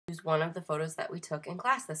use one of the photos that we took in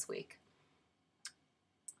class this week.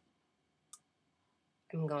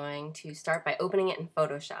 I'm going to start by opening it in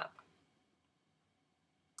Photoshop.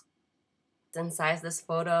 And size this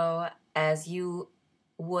photo as you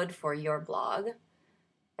would for your blog.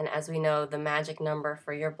 And as we know, the magic number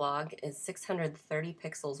for your blog is 630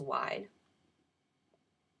 pixels wide.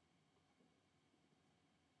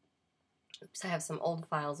 Oops, I have some old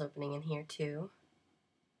files opening in here too.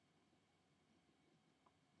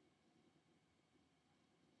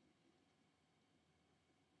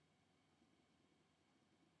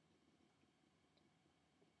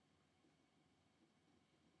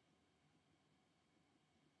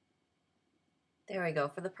 There we go.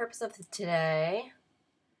 For the purpose of today,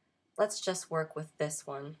 let's just work with this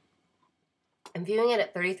one. I'm viewing it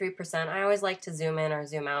at 33%. I always like to zoom in or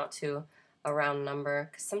zoom out to a round number,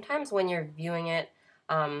 because sometimes when you're viewing it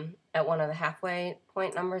at one of the halfway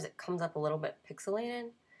point numbers, it comes up a little bit pixelated.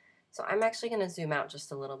 So I'm actually going to zoom out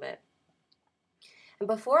just a little bit. And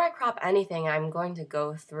before I crop anything, I'm going to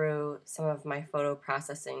go through some of my photo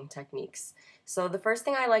processing techniques. So the first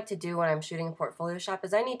thing I like to do when I'm shooting a portfolio shot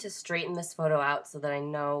is I need to straighten this photo out so that I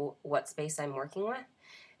know what space I'm working with.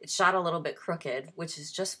 It's shot a little bit crooked, which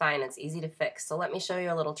is just fine. It's easy to fix. So let me show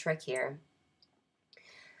you a little trick here.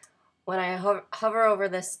 When I hover over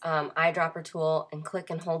this eyedropper tool and click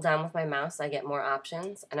and hold down with my mouse, I get more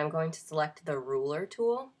options, and I'm going to select the ruler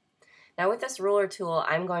tool. Now with this ruler tool,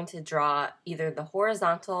 I'm going to draw either the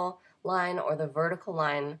horizontal line or the vertical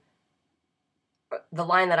line, the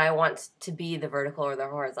line that I want to be the vertical or the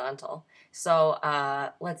horizontal. So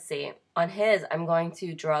let's see. On his, I'm going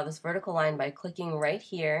to draw this vertical line by clicking right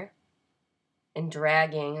here and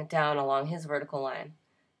dragging down along his vertical line.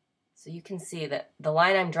 So you can see that the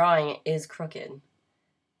line I'm drawing is crooked,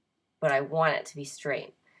 but I want it to be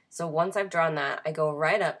straight. So once I've drawn that, I go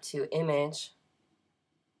right up to Image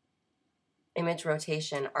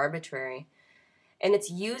Rotation, Arbitrary, and it's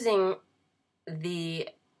using the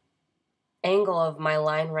angle of my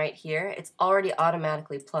line right here. It's already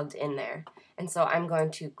automatically plugged in there. And so I'm going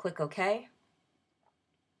to click OK,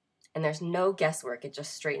 and there's no guesswork. It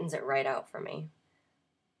just straightens it right out for me.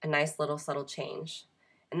 A nice little subtle change.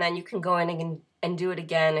 And then you can go in and do it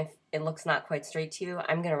again if it looks not quite straight to you.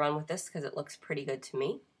 I'm going to run with this because it looks pretty good to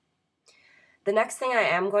me. The next thing I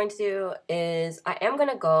am going to do is I am going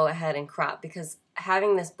to go ahead and crop, because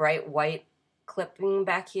having this bright white clipping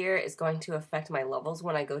back here is going to affect my levels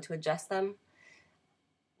when I go to adjust them.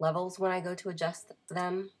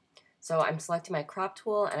 So I'm selecting my crop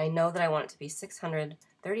tool, and I know that I want it to be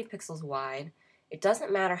 630 pixels wide. It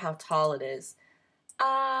doesn't matter how tall it is.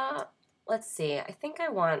 Let's see, I think I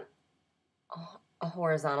want a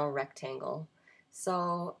horizontal rectangle.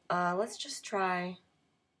 So let's just try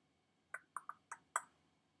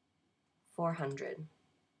 400.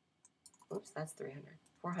 Oops, that's 300.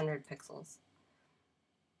 400 pixels.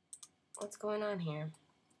 What's going on here?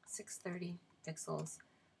 630 pixels,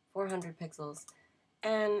 400 pixels,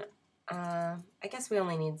 and I guess we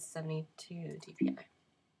only need 72 dpi.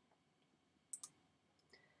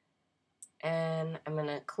 And I'm going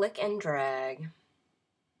to click and drag.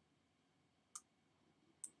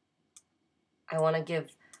 I want to give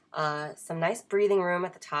some nice breathing room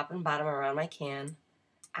at the top and bottom around my can.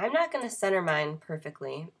 I'm not going to center mine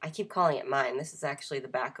perfectly. I keep calling it mine. This is actually the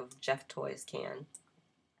back of Jeff Toy's can.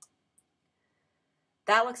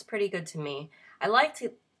 That looks pretty good to me. I like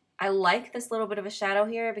this little bit of a shadow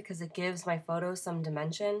here because it gives my photo some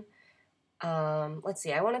dimension. Let's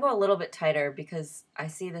see, I want to go a little bit tighter because I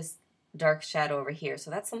see this dark shadow over here.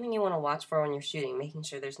 So that's something you want to watch for when you're shooting, making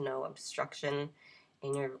sure there's no obstruction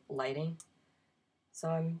in your lighting. So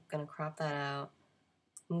I'm going to crop that out,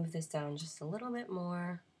 move this down just a little bit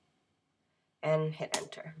more, and hit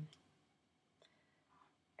enter.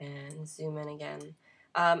 And zoom in again.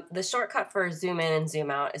 The shortcut for zoom in and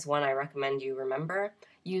zoom out is one I recommend you remember.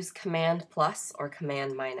 Use Command plus or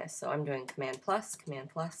Command minus. So I'm doing Command plus, Command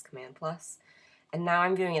plus, Command plus. And now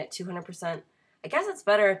I'm viewing it at 200%. I guess it's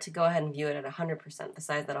better to go ahead and view it at 100%, the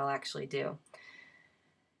size that I'll actually do.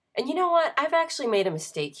 And you know what? I've actually made a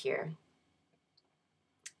mistake here.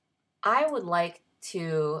 I would like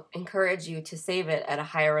to encourage you to save it at a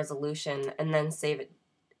higher resolution and then save it,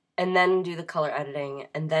 and then do the color editing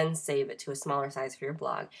and then save it to a smaller size for your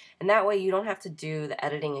blog. And that way you don't have to do the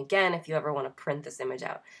editing again if you ever want to print this image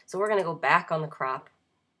out. So we're going to go back on the crop.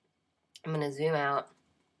 I'm going to zoom out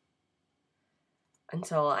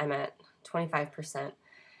until I'm at 25%.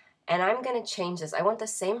 And I'm going to change this. I want the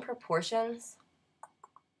same proportions,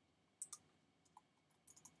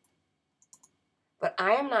 but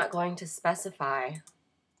I am not going to specify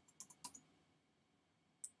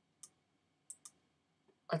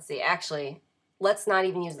let's see, actually, let's not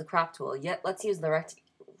even use the crop tool. Yet let's use the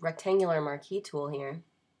rectangular marquee tool here.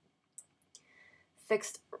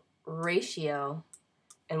 Fixed ratio,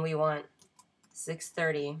 and we want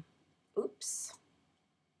 630. Oops.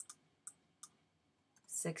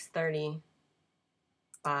 630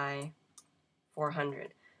 by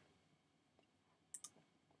 400.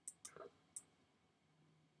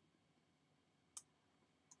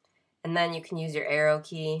 And then you can use your arrow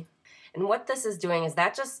key. And what this is doing is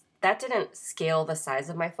that didn't scale the size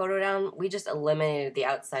of my photo down. We just eliminated the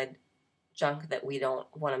outside junk that we don't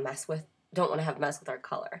want to mess with, mess with our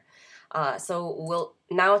color. So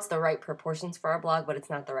now it's the right proportions for our blog, but it's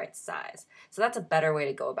not the right size. So that's a better way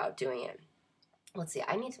to go about doing it. Let's see,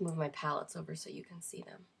 I need to move my palettes over so you can see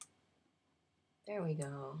them. There we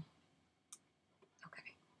go.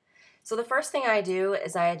 Okay. So the first thing I do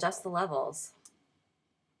is I adjust the levels.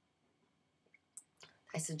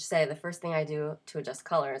 I should say the first thing I do to adjust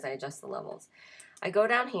color is I adjust the levels. I go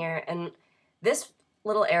down here, and this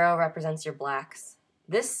little arrow represents your blacks.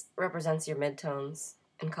 This represents your midtones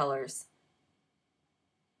and colors.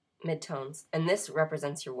 Midtones. And this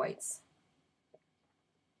represents your whites.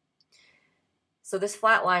 So this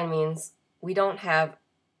flat line means we don't have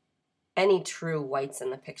any true whites in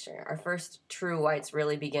the picture. Our first true whites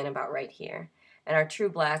really begin about right here, and our true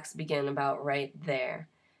blacks begin about right there.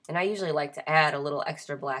 And I usually like to add a little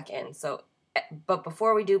extra black in. But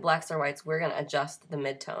before we do blacks or whites, we're going to adjust the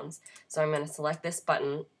midtones. So I'm going to select this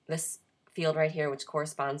button, this field right here, which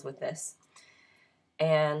corresponds with this.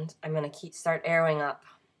 And I'm going to start arrowing up.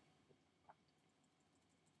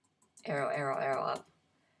 Arrow, arrow, arrow up.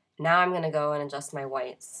 Now I'm going to go and adjust my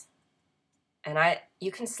whites. And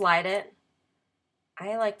you can slide it.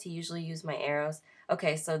 I like to usually use my arrows.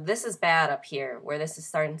 Okay, so this is bad up here, where this is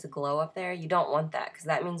starting to glow up there. You don't want that, because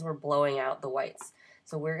that means we're blowing out the whites.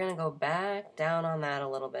 So we're going to go back down on that a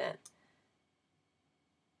little bit.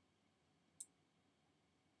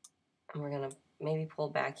 And we're going to maybe pull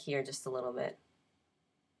back here just a little bit.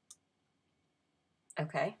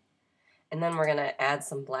 Okay. And then we're going to add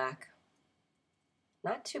some black.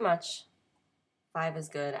 Not too much. 5 is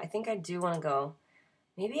good. I think I do want to go.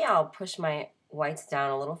 Maybe I'll push my whites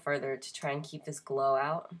down a little further to try and keep this glow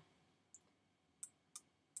out.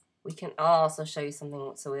 I'll also show you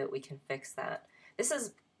something so that we can fix that. This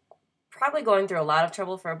is probably going through a lot of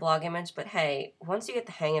trouble for a blog image, but hey, once you get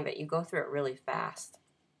the hang of it, you go through it really fast.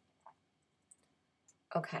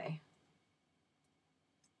 Okay.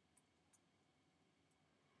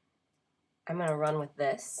 I'm going to run with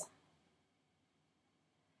this.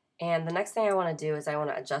 And the next thing I want to do is I want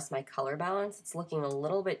to adjust my color balance. It's looking a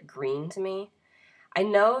little bit green to me.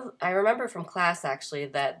 I remember from class actually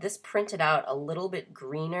that this printed out a little bit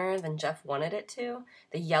greener than Jeff wanted it to.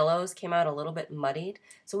 The yellows came out a little bit muddied,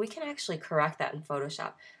 so we can actually correct that in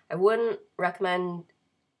Photoshop. I wouldn't recommend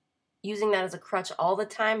using that as a crutch all the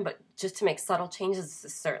time, but just to make subtle changes, this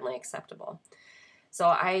is certainly acceptable. So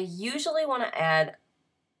I usually want to add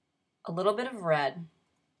a little bit of red.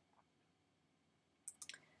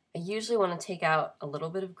 I usually want to take out a little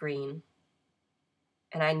bit of green.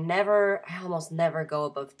 And I almost never go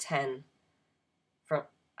above 10.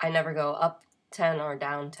 I never go up 10 or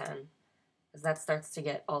down 10, because that starts to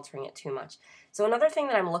get altering it too much. So another thing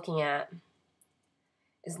that I'm looking at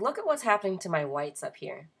is look at what's happening to my whites up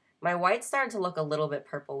here. My whites started to look a little bit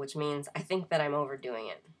purple, which means I think that I'm overdoing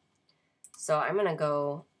it. So I'm going to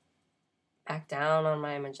go back down on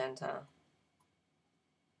my magenta.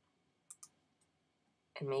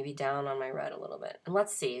 And maybe down on my red a little bit. And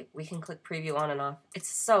let's see, we can click preview on and off. It's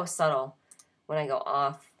so subtle when I go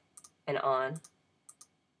off and on.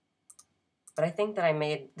 But I think that I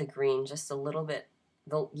made the green just a little bit,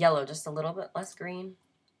 the yellow just a little bit less green.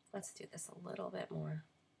 Let's do this a little bit more.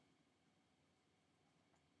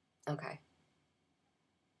 Okay.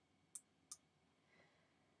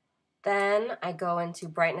 Then I go into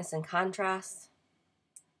brightness and contrast.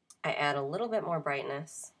 I add a little bit more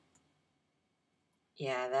brightness.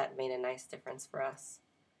 Yeah, that made a nice difference for us.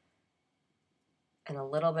 And a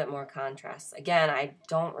little bit more contrast. Again, I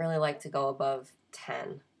don't really like to go above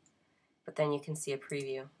 10, but then you can see a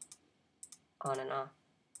preview on and off.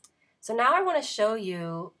 So now I want to show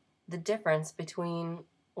you the difference between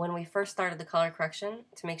when we first started the color correction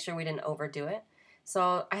to make sure we didn't overdo it.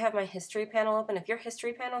 So I have my history panel open. If your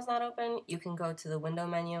history panel is not open, you can go to the window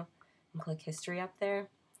menu and click history up there.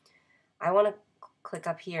 I want to click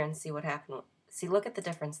up here and see what happened. See, look at the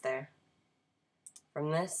difference there.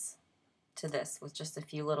 From this to this with just a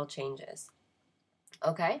few little changes.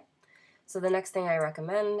 Okay, so the next thing I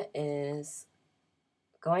recommend is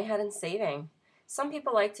going ahead and saving. Some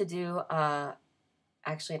people like to do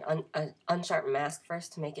actually an unsharp mask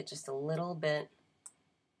first to make it just a little bit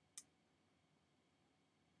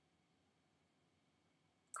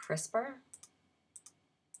crisper.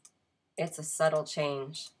 It's a subtle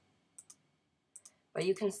change, but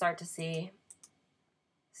you can start to see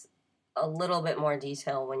a little bit more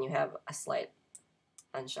detail when you have a slight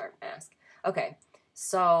unsharp mask. Okay,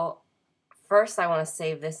 so first I want to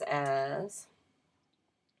save this as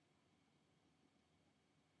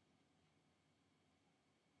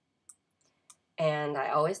and I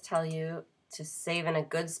always tell you to save in a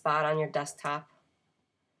good spot on your desktop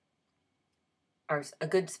or a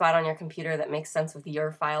good spot on your computer that makes sense with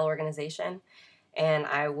your file organization. And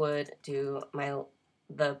I would do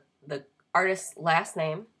the artist's last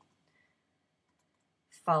name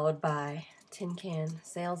followed by Tin Can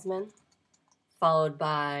Salesman followed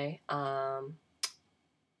by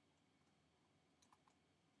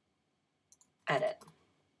edit.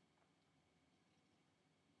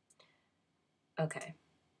 Okay.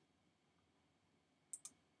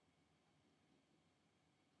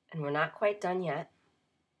 And we're not quite done yet.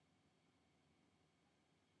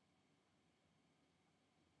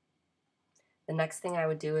 The next thing I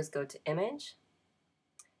would do is go to image,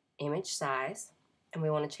 image size, and we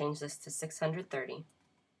want to change this to 630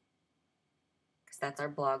 because that's our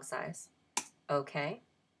blog size. Okay.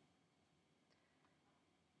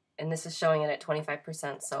 And this is showing it at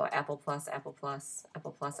 25%, so Apple Plus, Apple Plus,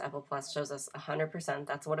 Apple Plus, Apple Plus shows us 100%.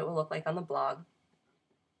 That's what it will look like on the blog.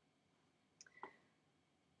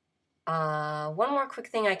 One more quick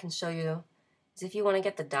thing I can show you is if you want to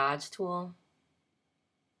get the dodge tool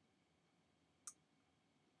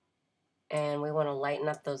and we want to lighten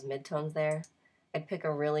up those midtones there, I'd pick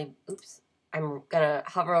a really, I'm going to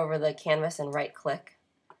hover over the canvas and right click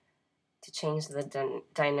to change the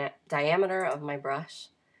diameter of my brush.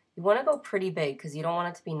 You want to go pretty big because you don't want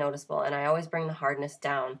it to be noticeable, and I always bring the hardness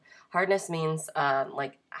down. Hardness means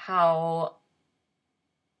like how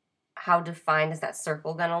defined is that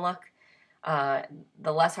circle going to look.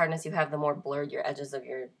 The less hardness you have, the more blurred your edges of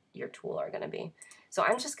your tool are going to be. So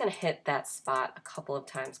I'm just going to hit that spot a couple of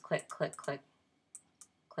times. Click, click, click,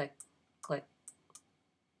 click, click.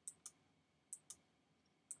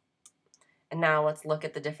 And now let's look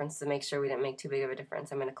at the difference to make sure we didn't make too big of a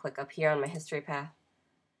difference. I'm going to click up here on my history path.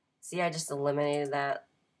 See, I just eliminated that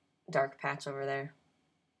dark patch over there.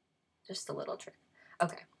 Just a little trick.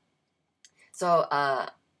 Okay. So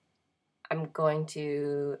I'm going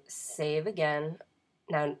to save again.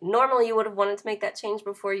 Now, normally you would have wanted to make that change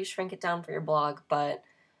before you shrink it down for your blog, but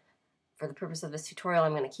for the purpose of this tutorial,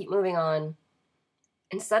 I'm going to keep moving on.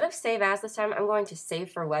 Instead of save as this time, I'm going to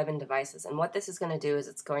save for web and devices. And what this is going to do is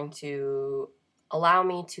it's going to allow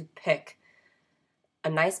me to pick a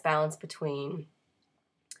nice balance between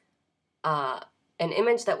an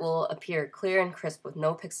image that will appear clear and crisp with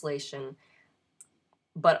no pixelation,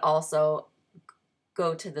 but also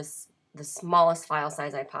go to the smallest file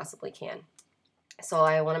size I possibly can. So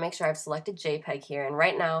I want to make sure I've selected JPEG here, and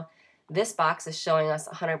right now this box is showing us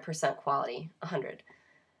 100% quality, 100.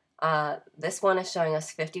 This one is showing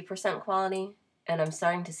us 50% quality, and I'm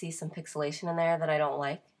starting to see some pixelation in there that I don't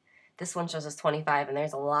like. This one shows us 25, and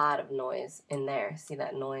there's a lot of noise in there. See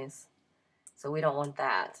that noise? So we don't want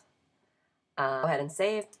that. Go ahead and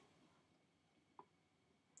save.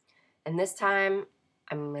 And this time,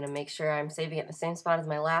 I'm going to make sure I'm saving it in the same spot as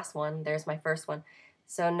my last one. There's my first one.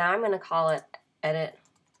 So now I'm going to call it Edit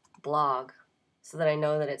Blog so that I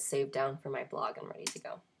know that it's saved down for my blog and ready to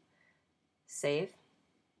go. Save.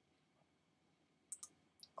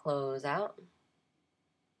 Close out.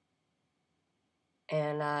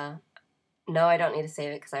 And no, I don't need to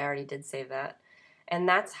save it because I already did save that. And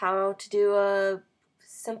that's how to do a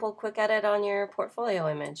simple quick edit on your portfolio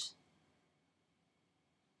image.